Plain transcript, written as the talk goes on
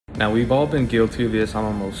Now, we've all been guilty of this, I'm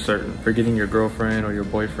almost certain. Forgetting your girlfriend or your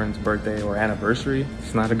boyfriend's birthday or anniversary,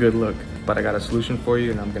 it's not a good look. But I got a solution for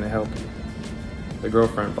you and I'm gonna help you. The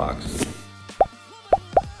girlfriend box.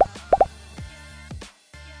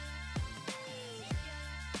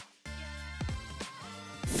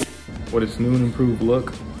 With its new and improved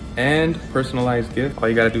look and personalized gift, all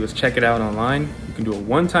you gotta do is check it out online. You can do a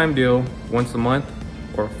one-time deal once a month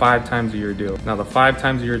or a 5 times a year deal. Now the 5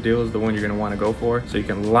 times a year deal is the one you're gonna wanna go for, so you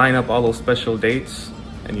can line up all those special dates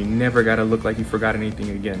and you never gotta look like you forgot anything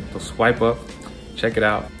again. So swipe up, check it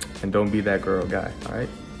out, and don't be that girl or guy, all right?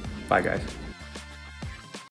 Bye guys.